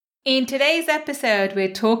In today's episode,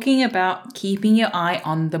 we're talking about keeping your eye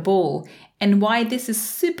on the ball and why this is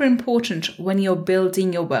super important when you're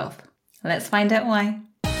building your wealth. Let's find out why.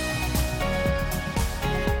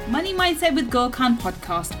 Money Mindset with Gul Khan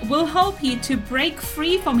podcast will help you to break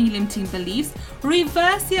free from your limiting beliefs,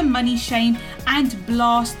 reverse your money shame, and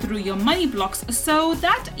blast through your money blocks so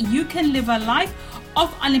that you can live a life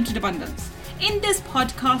of unlimited abundance. In this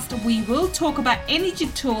podcast, we will talk about energy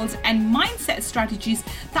tools and mindset strategies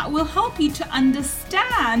that will help you to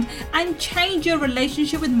understand and change your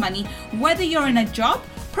relationship with money, whether you're in a job,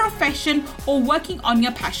 profession, or working on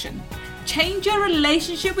your passion. Change your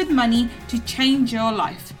relationship with money to change your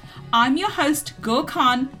life. I'm your host, Gul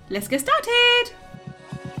Khan. Let's get started.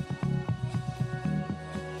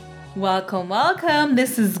 Welcome.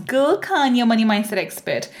 This is Gul Khan, your money mindset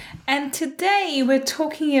expert. And today we're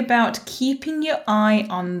talking about keeping your eye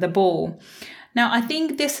on the ball. Now, I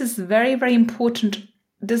think this is very, very important.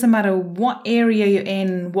 It doesn't matter what area you're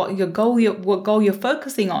in, what goal you're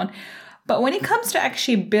focusing on. But when it comes to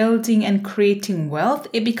actually building and creating wealth,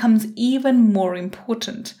 it becomes even more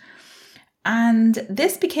important. And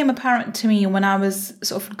this became apparent to me when I was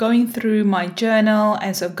sort of going through my journal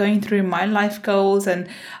and sort of going through my life goals, and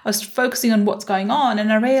I was focusing on what's going on.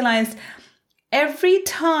 And I realized every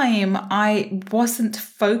time I wasn't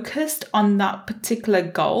focused on that particular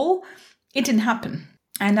goal, it didn't happen.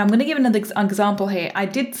 And I'm going to give another example here. I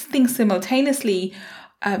did things simultaneously,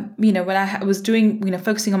 when I was doing,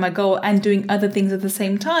 focusing on my goal and doing other things at the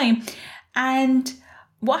same time. And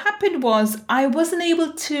what happened was I wasn't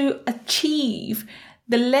able to achieve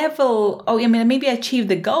the level, maybe I achieved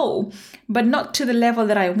the goal, but not to the level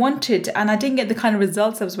that I wanted. And I didn't get the kind of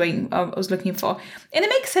results I was looking for. And it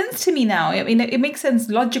makes sense to me now. It makes sense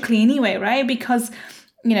logically anyway, right? Because,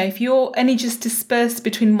 if your energy is dispersed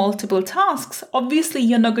between multiple tasks, obviously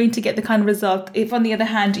you're not going to get the kind of result if, on the other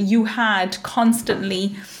hand, you had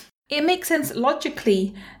constantly. It makes sense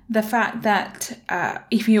logically, the fact that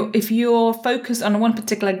if you're focused on one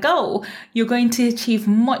particular goal, you're going to achieve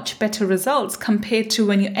much better results compared to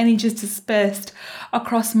when your energy is dispersed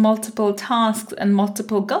across multiple tasks and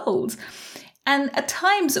multiple goals. And at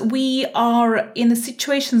times we are in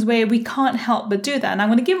situations where we can't help but do that. And I'm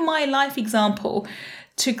going to give my life example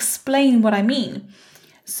to explain what I mean.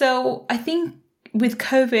 So I think with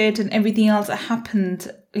COVID and everything else that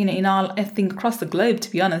happened, I think across the globe,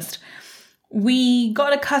 to be honest, we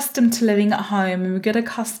got accustomed to living at home, and we got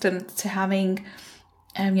accustomed to having,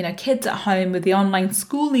 kids at home with the online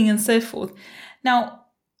schooling and so forth. Now,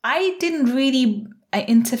 I didn't really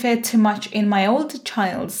interfere too much in my older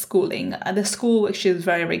child's schooling. The school, which is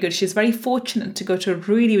very, very good. She's very fortunate to go to a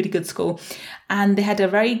really, really good school. And they had a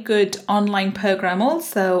very good online program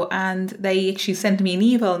also. And they actually sent me an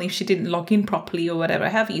email if she didn't log in properly or whatever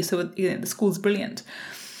have you. So the school's brilliant.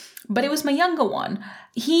 But it was my younger one.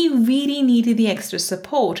 He really needed the extra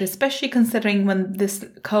support, especially considering when this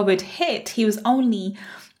COVID hit, he was only,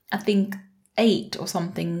 I think, 8 or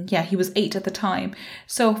something. Yeah, he was 8 at the time.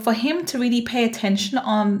 So for him to really pay attention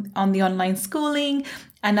on the online schooling,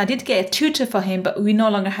 and I did get a tutor for him, but we no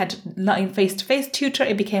longer had face-to-face tutor.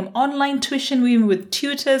 It became online tuition, even with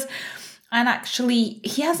tutors. And actually,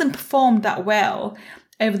 he hasn't performed that well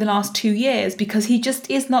over the last 2 years because he just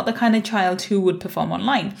is not the kind of child who would perform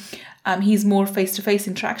online. He's more face-to-face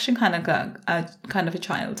interaction kind of a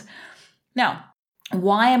child. Now,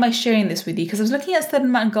 why am I sharing this with you? Because I was looking at certain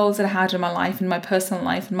amount of goals that I had in my life, in my personal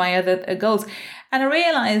life, and my other goals, and I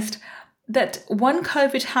realized that when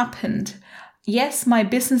COVID happened, yes, my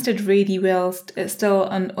business did really well still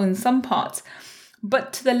on some parts,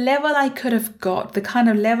 but to the level I could have got, the kind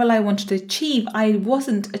of level I wanted to achieve, I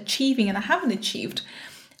wasn't achieving, and I haven't achieved.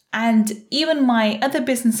 And even my other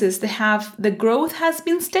businesses, the growth has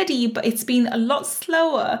been steady, but it's been a lot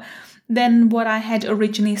slower than what I had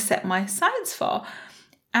originally set my sights for.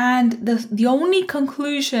 And the only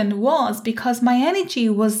conclusion was because my energy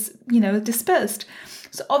was, dispersed.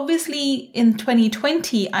 So obviously in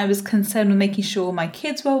 2020, I was concerned with making sure my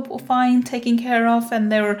kids were fine, taken care of,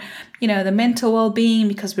 and they were, the mental well-being,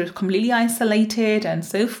 because we were completely isolated and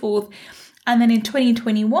so forth. And then in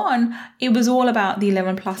 2021, it was all about the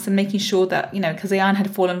 11 plus and making sure that, because Ayan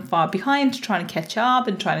had fallen far behind, trying to catch up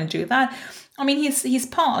and trying to do that. I mean, he's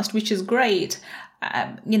passed, which is great.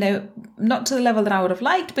 Not to the level that I would have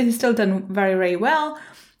liked, but he's still done very, very well.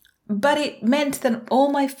 But it meant that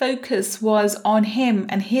all my focus was on him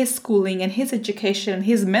and his schooling and his education and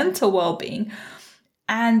his mental well-being.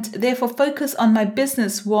 And therefore, focus on my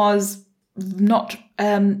business was not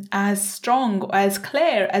as strong or as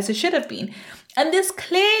clear as it should have been. And this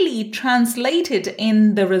clearly translated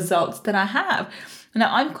in the results that I have.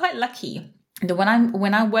 Now, I'm quite lucky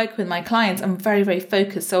when I work with my clients, I'm very, very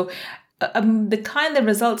focused. So the kind of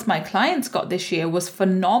results my clients got this year was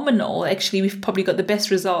phenomenal. Actually, we've probably got the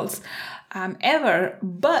best results ever.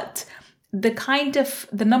 But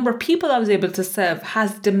the number of people I was able to serve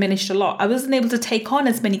has diminished a lot. I wasn't able to take on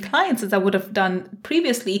as many clients as I would have done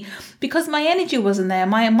previously because my energy wasn't there,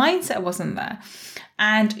 my mindset wasn't there.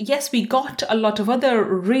 And yes, we got a lot of other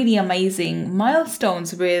really amazing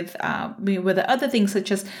milestones with the other things,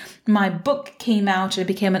 such as my book came out and it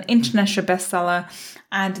became an international bestseller,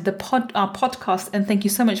 and our podcast, and thank you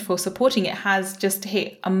so much for supporting it, has just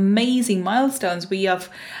hit amazing milestones. We have,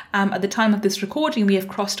 at the time of this recording, we have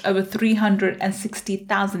crossed over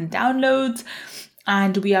 360,000 downloads.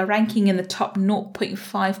 And we are ranking in the top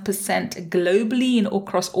 0.5% globally and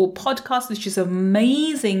across all podcasts, which is an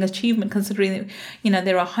amazing achievement considering,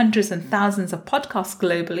 there are hundreds and thousands of podcasts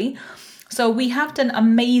globally. So we have done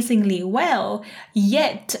amazingly well.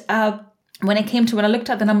 Yet, when I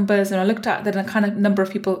looked at the numbers and I looked at the kind of number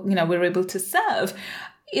of people, we were able to serve,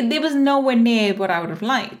 there was nowhere near what I would have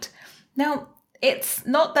liked. Now, it's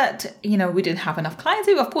not that, we didn't have enough clients.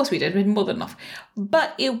 Of course we did. We had more than enough.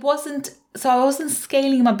 But it wasn't, so I wasn't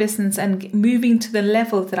scaling my business and moving to the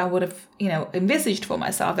level that I would have, envisaged for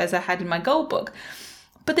myself as I had in my goal book.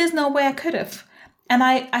 But there's no way I could have. And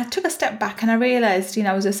I took a step back and I realized,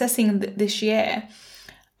 I was assessing this year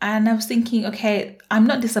and I was thinking, okay, I'm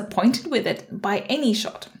not disappointed with it by any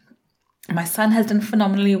shot. My son has done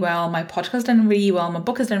phenomenally well. My podcast has done really well. My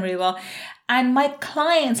book has done really well. And my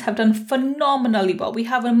clients have done phenomenally well. We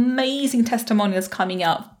have amazing testimonials coming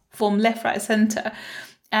out from left, right, center.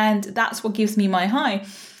 And that's what gives me my high.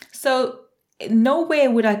 So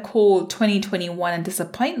nowhere would I call 2021 a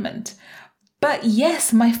disappointment. But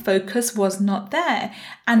yes, my focus was not there.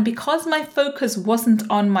 And because my focus wasn't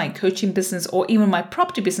on my coaching business or even my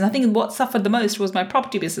property business, I think what suffered the most was my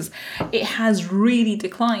property business. It has really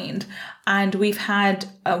declined. And we've had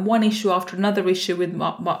one issue after another issue with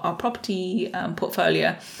our property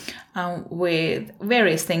portfolio with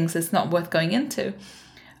various things it's not worth going into.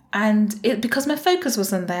 And because my focus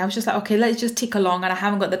wasn't there, I was just like, okay, let's just tick along. And I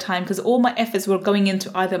haven't got the time because all my efforts were going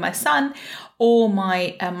into either my son or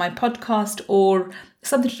my podcast or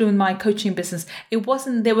something to do with my coaching business.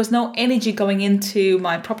 There was no energy going into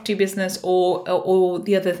my property business or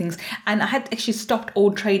the other things. And I had actually stopped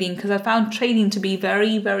all trading because I found trading to be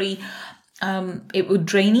very, very, it was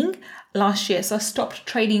draining last year. So I stopped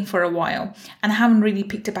trading for a while and I haven't really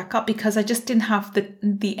picked it back up because I just didn't have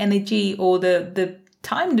the energy or the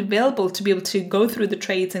time available to be able to go through the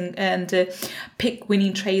trades and pick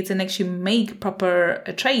winning trades and actually make proper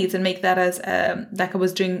trades and make that as like I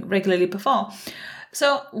was doing regularly before.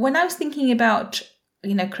 So when I was thinking about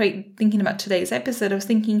thinking about today's episode, I was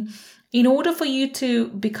thinking, in order for you to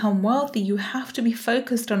become wealthy, you have to be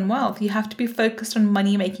focused on wealth. You have to be focused on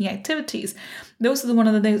money-making activities. Those are one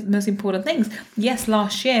of the most important things. Yes,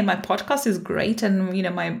 last year my podcast is great, and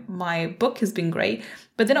my book has been great,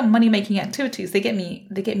 but they're not money-making activities. They get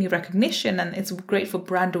me recognition, and it's great for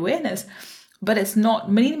brand awareness, but it's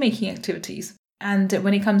not money-making activities. And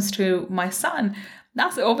when it comes to my son,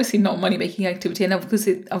 that's obviously not money-making activity, and of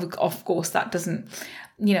course that doesn't.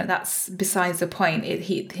 That's besides the point.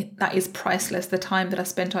 That is priceless. The time that I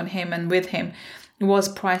spent on him and with him was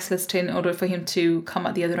priceless in order for him to come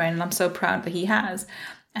at the other end. And I'm so proud that he has.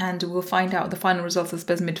 And we'll find out the final results, I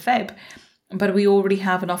suppose, mid-Feb. But we already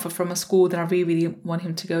have an offer from a school that I really, really want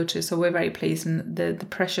him to go to. So we're very pleased and the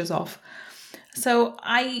pressure's off. So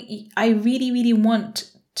I really, really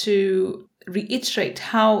want to reiterate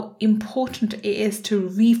how important it is to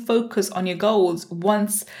refocus on your goals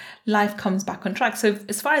once life comes back on track. So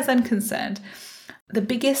as far as I'm concerned, the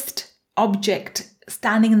biggest object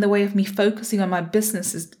standing in the way of me focusing on my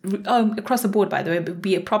business is across the board, by the way,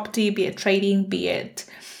 be it property, be it trading, be it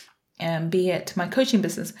my coaching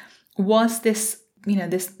business, was this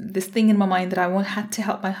this thing in my mind that I had to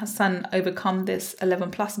help my son overcome this 11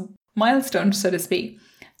 plus milestone, so to speak.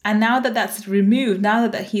 And now that that's removed, now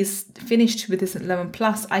that he's finished with this 11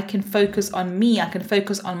 plus, I can focus on me. I can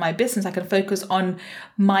focus on my business. I can focus on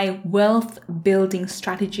my wealth building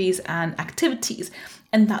strategies and activities.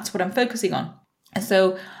 And that's what I'm focusing on.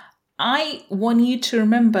 So I want you to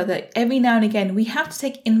remember that every now and again, we have to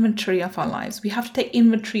take inventory of our lives. We have to take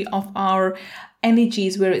inventory of our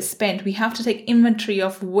energies, where it's spent. We have to take inventory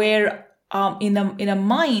of where in a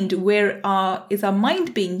mind, where is our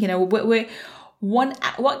mind being, what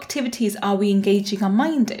activities are we engaging our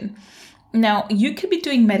mind in? Now, you could be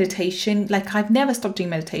doing meditation. Like, I've never stopped doing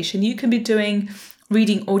meditation. You can be doing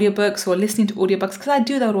reading audiobooks or listening to audiobooks, because I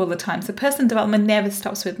do that all the time. So personal development never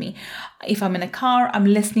stops with me. If I'm in a car, I'm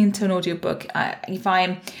listening to an audiobook. If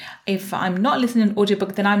I'm not listening to an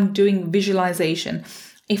audiobook, then I'm doing visualization.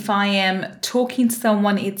 If I am talking to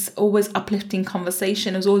someone, it's always uplifting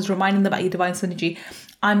conversation. It's always reminding them about your divine synergy.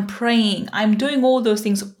 I'm praying. I'm doing all those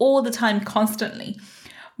things all the time, constantly.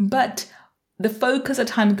 But the focus as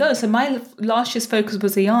time goes. So my last year's focus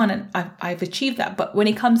was Ayan, and I've achieved that. But when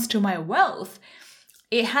it comes to my wealth,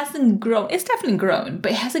 it hasn't grown. It's definitely grown,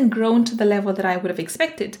 but it hasn't grown to the level that I would have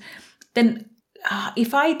expected. Then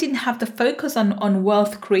if I didn't have the focus on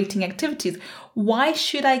wealth creating activities, why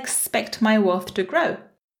should I expect my wealth to grow?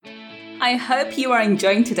 I hope you are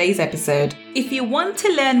enjoying today's episode. If you want to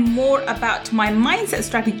learn more about my mindset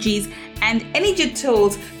strategies and energy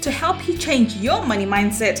tools to help you change your money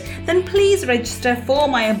mindset, then please register for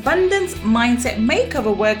my Abundance Mindset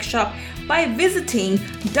Makeover Workshop by visiting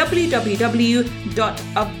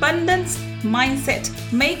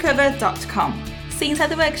www.abundancemindsetmakeover.com. See you inside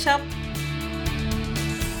the workshop.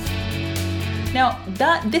 Now,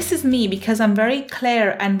 this is me because I'm very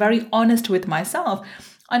clear and very honest with myself.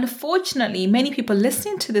 Unfortunately, many people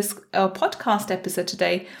listening to this podcast episode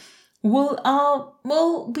today will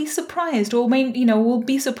be surprised, or will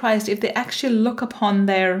be surprised if they actually look upon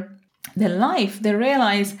their life. They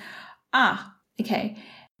realize, okay,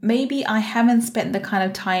 maybe I haven't spent the kind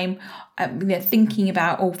of time thinking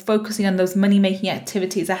about or focusing on those money-making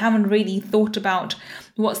activities. I haven't really thought about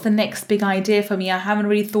what's the next big idea for me. I haven't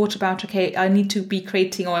really thought about, okay, I need to be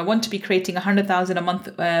creating, or I want to be creating 100,000 a month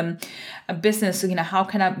a business. How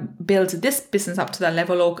can I build this business up to that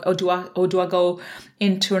level, or do I go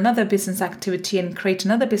into another business activity and create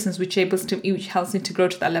another business which helps me to grow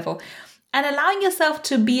to that level? And allowing yourself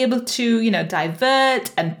to be able to,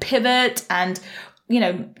 divert and pivot and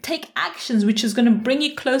take actions which is going to bring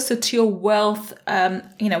you closer to your wealth,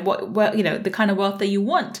 the kind of wealth that you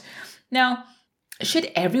want. Now,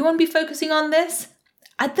 should everyone be focusing on this?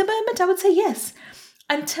 At the moment, I would say yes.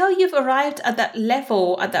 Until you've arrived at that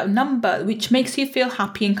level, at that number, which makes you feel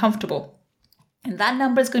happy and comfortable. And that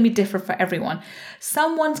number is going to be different for everyone.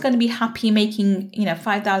 Someone's going to be happy making,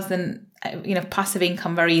 5,000 passive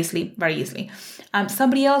income very easily.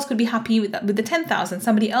 Somebody else could be happy with the 10,000.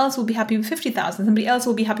 Somebody else will be happy with 50,000. Somebody else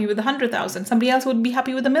will be happy with 100,000. Somebody else would be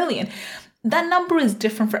happy with 1 million. That number is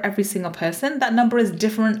different for every single person. That number is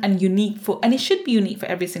different and unique and it should be unique for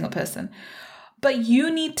every single person. But you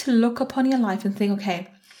need to look upon your life and think, okay,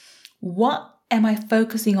 what am I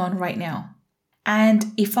focusing on right now?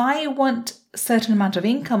 And if I want a certain amount of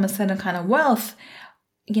income, a certain kind of wealth,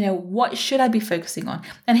 what should I be focusing on?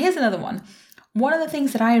 And here's another one. One of the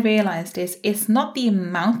things that I realized is it's not the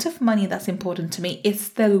amount of money that's important to me, it's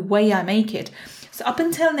the way I make it. So up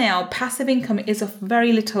until now, passive income is of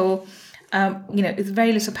very little, it's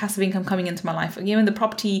very little passive income coming into my life. Even the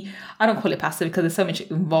property, I don't call it passive because there's so much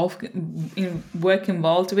work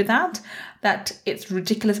involved with that it's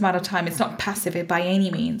ridiculous amount of time. It's not passive by any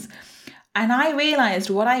means. And I realized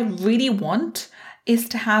what I really want is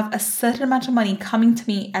to have a certain amount of money coming to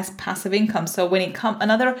me as passive income. So when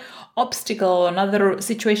another obstacle, another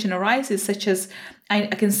situation arises, such as I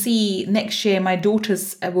can see next year my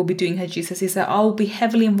daughters will be doing her GCSEs, so I'll be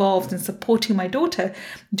heavily involved in supporting my daughter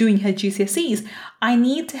doing her GCSEs. I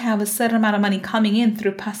need to have a certain amount of money coming in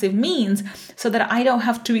through passive means so that I don't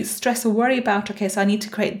have to stress or worry about, okay, so I need to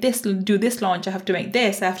create this, do this launch, I have to make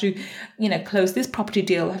this, I have to, close this property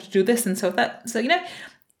deal, I have to do this. And so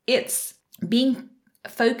it's being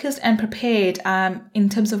focused and prepared in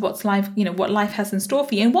terms of what life has in store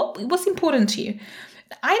for you and what's important to you.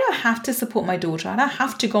 I don't have to support my daughter. I don't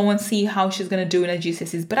have to go and see how she's going to do in her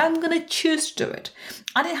GCSEs, but I'm going to choose to do it.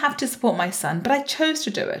 I didn't have to support my son, but I chose to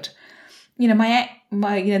do it.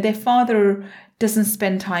 Their father doesn't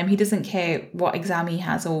spend time. He doesn't care what exam he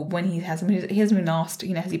has or when he has them. He hasn't been asked,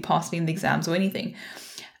 has he passed any of the exams or anything.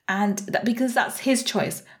 And because that's his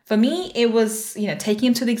choice. For me, it was, taking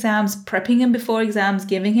him to the exams, prepping him before exams,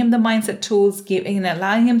 giving him the mindset tools,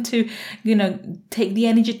 allowing him to, take the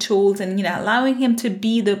energy tools and, allowing him to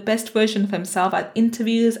be the best version of himself at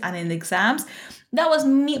interviews and in exams. That was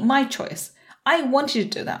my choice. I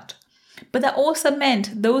wanted to do that. But that also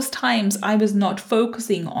meant those times I was not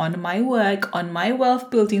focusing on my work, on my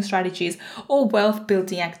wealth building strategies or wealth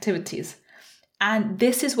building activities. And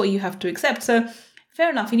this is what you have to accept. So fair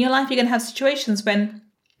enough, in your life, you're going to have situations when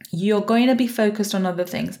you're going to be focused on other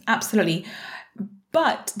things. Absolutely.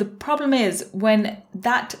 But the problem is when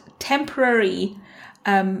that temporary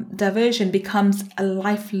diversion becomes a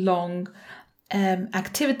lifelong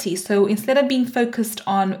activity. So instead of being focused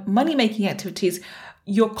on money-making activities,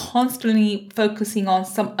 you're constantly focusing on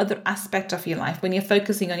some other aspect of your life, when you're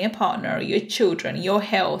focusing on your partner, your children, your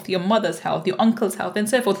health, your mother's health, your uncle's health, and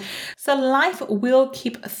so forth. So life will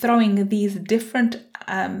keep throwing these different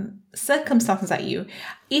circumstances at you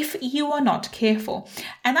if you are not careful.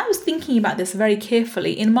 And I was thinking about this very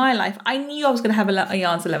carefully. In my life, I knew I was going to have a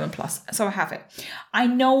Ayarn's 11 plus, so I have it. I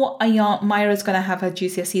know Myra's going to have her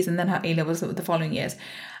GCSEs and then her A-levels the following years.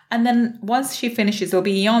 And then once she finishes, it'll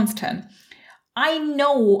be Ayarn's turn. I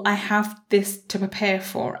know I have this to prepare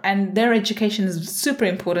for, and their education is super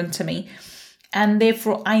important to me. And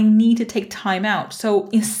therefore, I need to take time out. So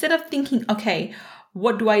instead of thinking, okay,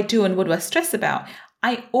 what do I do and what do I stress about?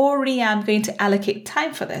 I already am going to allocate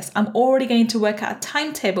time for this. I'm already going to work out a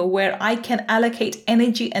timetable where I can allocate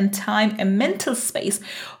energy and time and mental space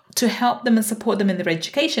to help them and support them in their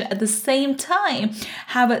education. At the same time,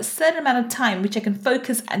 have a certain amount of time which I can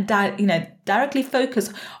focus and directly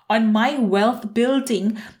focus on my wealth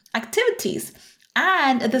building activities,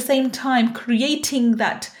 and at the same time creating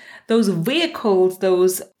those vehicles,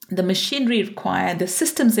 the machinery required, the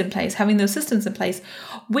systems in place, having those systems in place,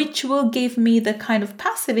 which will give me the kind of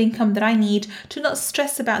passive income that I need to not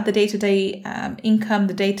stress about the day-to-day income,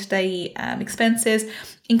 the day-to-day expenses,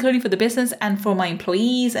 including for the business and for my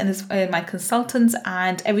employees and my consultants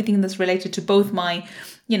and everything that's related to both my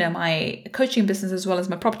coaching business as well as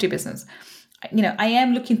my property business. I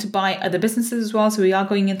am looking to buy other businesses as well. So we are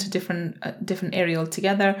going into different area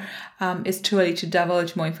altogether. It's too early to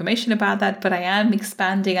divulge more information about that, but I am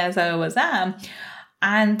expanding as I always am.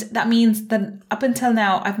 And that means that up until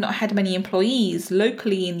now, I've not had many employees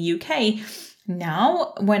locally in the UK.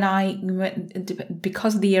 Now,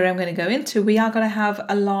 because of the area I'm going to go into, we are going to have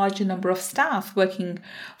a larger number of staff working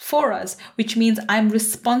for us, which means I'm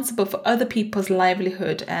responsible for other people's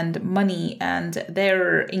livelihood and money and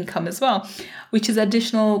their income as well, which is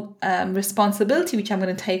additional responsibility, which I'm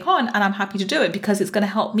going to take on. And I'm happy to do it because it's going to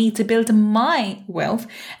help me to build my wealth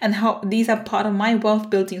and these are part of my wealth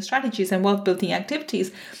building strategies and wealth building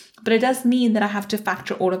activities. But it does mean that I have to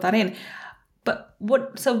factor all of that in. But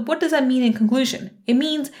what does that mean in conclusion? It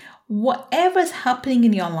means whatever's happening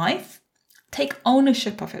in your life, take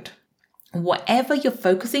ownership of it. Whatever you're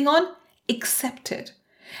focusing on, accept it.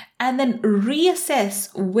 And then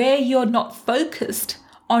reassess where you're not focused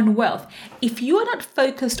on wealth. If you are not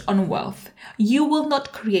focused on wealth, you will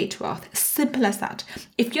not create wealth. Simple as that.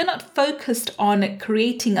 If you're not focused on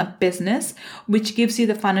creating a business which gives you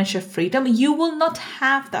the financial freedom, you will not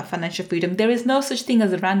have that financial freedom. There is no such thing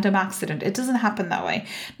as a random accident. It doesn't happen that way.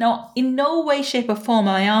 Now, in no way, shape or form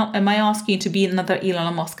am I asking you to be another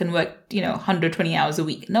Elon Musk and work 120 hours a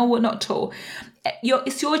week. No, not at all.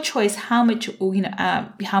 It's your choice how much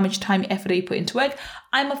time, effort you put into work.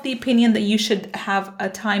 I'm of the opinion that you should have a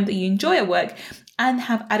time that you enjoy at work and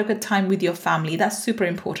have adequate time with your family. That's super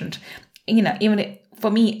important. For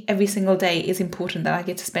me, every single day is important that I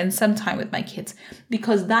get to spend some time with my kids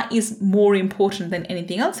because that is more important than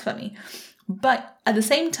anything else for me. But at the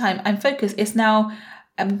same time, I'm focused.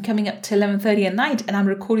 I'm coming up to 11:30 at night and I'm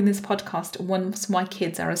recording this podcast once my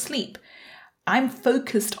kids are asleep. I'm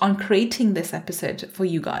focused on creating this episode for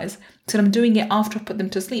you guys. So I'm doing it after I put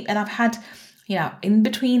them to sleep. And I've had, in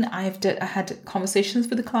between, I had conversations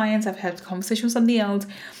with the clients. I've had conversations with somebody else.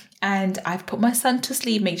 And I've put my son to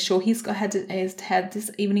sleep, made sure he's had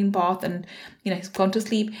this evening bath and, he's gone to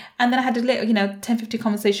sleep. And then I had a little,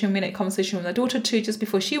 10-15 minute conversation with my daughter too, just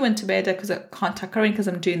before she went to bed because I can't tuck her in because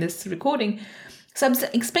I'm doing this recording. So I'm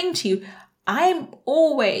explaining to you, I'm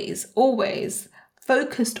always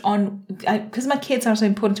focused on, because my kids are so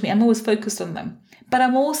important to me, I'm always focused on them. But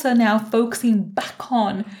I'm also now focusing back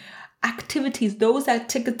on those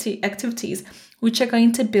activities which are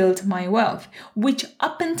going to build my wealth, which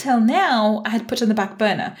up until now I had put on the back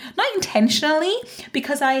burner. Not intentionally,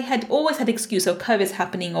 because I had always had excuse, COVID is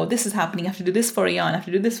happening, or this is happening, I have to do this for Ayarn, I have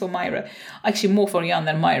to do this for Myra. Actually, more for Ayarn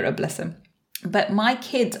than Myra, bless him. But my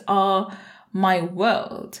kids are my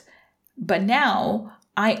world. But now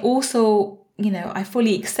I also, I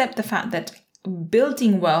fully accept the fact that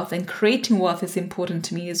building wealth and creating wealth is important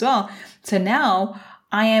to me as well. So now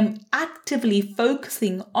I am actively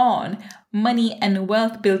focusing on money and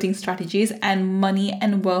wealth building strategies and money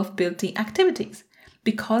and wealth building activities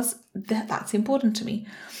because that's important to me.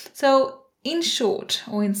 So in short,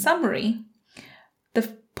 or in summary, the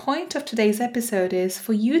point of today's episode is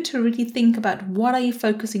for you to really think about what are you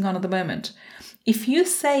focusing on at the moment. If you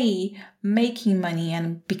say making money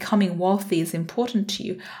and becoming wealthy is important to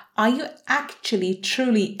you, are you actually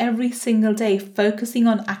truly every single day focusing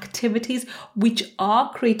on activities which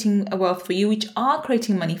are creating a wealth for you, which are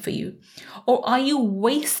creating money for you? Or are you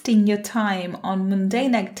wasting your time on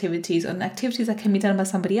mundane activities, on activities that can be done by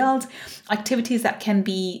somebody else, activities that can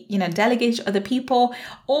be, delegated to other people,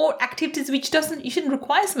 or activities which you shouldn't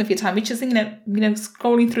require some of your time, which is,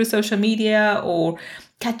 scrolling through social media or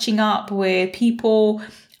catching up with people.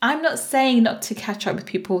 I'm not saying not to catch up with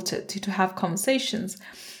people, to have conversations,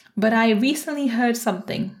 but I recently heard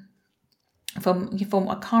something from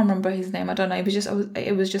I can't remember his name. I don't know.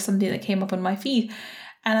 It was just something that came up on my feed,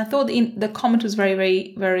 and I thought the comment was very,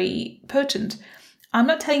 very, very potent. I'm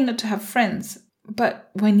not telling you not to have friends,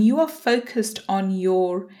 but when you are focused on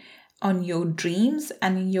your dreams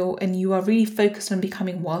and you are really focused on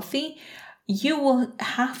becoming wealthy, you will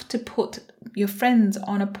have to put your friends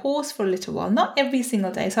on a pause for a little while, not every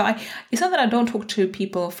single day. So it's not that I don't talk to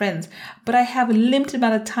people or friends, but I have a limited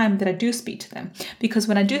amount of time that I do speak to them, because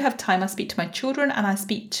when I do have time, I speak to my children and I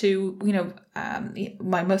speak to,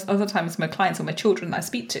 my most other time is my clients or my children I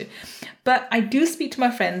speak to. But I do speak to my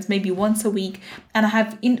friends maybe once a week, and I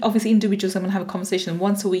have obviously individuals I'm going to have a conversation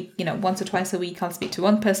once a week, once or twice a week I'll speak to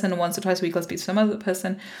one person, and once or twice a week I'll speak to some other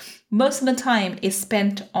person. Most of the time is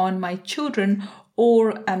spent on my children,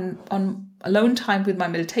 or on alone time with my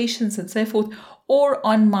meditations and so forth, or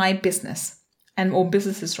on my business or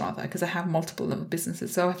businesses rather, because I have multiple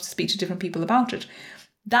businesses, so I have to speak to different people about it.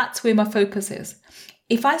 That's where my focus is.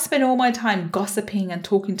 If I spend all my time gossiping and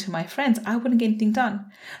talking to my friends, I wouldn't get anything done.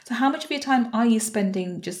 So how much of your time are you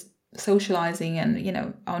spending just socializing and,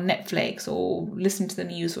 on Netflix or listening to the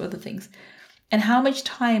news or other things? And how much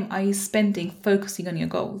time are you spending focusing on your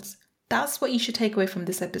goals? That's what you should take away from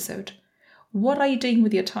this episode. What are you doing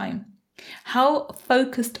with your time? How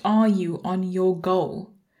focused are you on your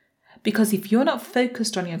goal? Because if you're not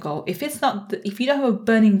focused on your goal, if you don't have a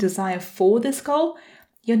burning desire for this goal,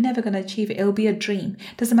 you're never going to achieve it. It'll be a dream.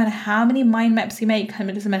 Doesn't matter how many mind maps you make.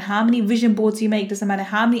 It doesn't matter how many vision boards you make. Doesn't matter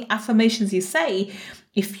how many affirmations you say.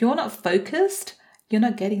 If you're not focused, you're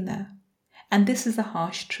not getting there. And this is the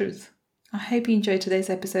harsh truth. I hope you enjoyed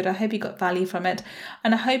today's episode. I hope you got value from it.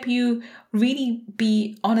 And I hope you really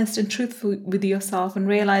be honest and truthful with yourself and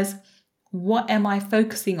realize, what am I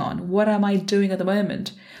focusing on? What am I doing at the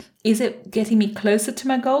moment? Is it getting me closer to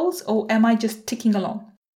my goals, or am I just ticking along?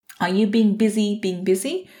 Are you being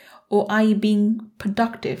busy, or are you being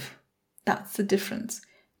productive? That's the difference.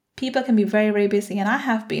 People can be very, very busy, and I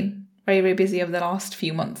have been very, very busy over the last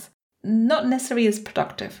few months. Not necessarily as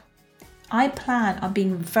productive. I plan on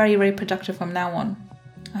being very, very productive from now on.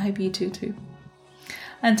 I hope you too.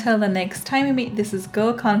 Until the next time we meet, this is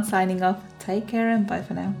Gul Khan signing off. Take care and bye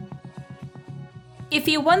for now. If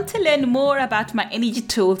you want to learn more about my energy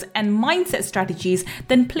tools and mindset strategies,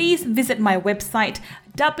 then please visit my website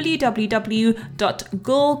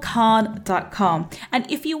www.gulkhan.com.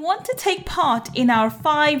 And if you want to take part in our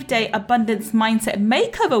 5-day abundance mindset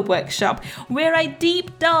makeover workshop, where I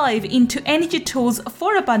deep dive into energy tools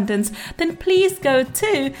for abundance, then please go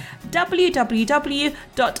to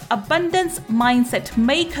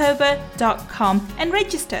www.abundancemindsetmakeover.com and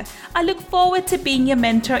register. I look forward to being your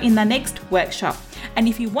mentor in the next workshop. And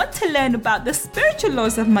if you want to learn about the spiritual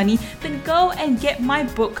laws of money, then go and get my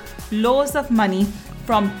book, Laws of Money,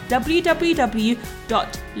 from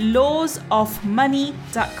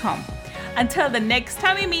www.lawsofmoney.com. Until the next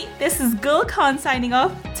time we meet, this is Gul Khan signing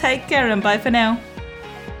off. Take care and bye for now.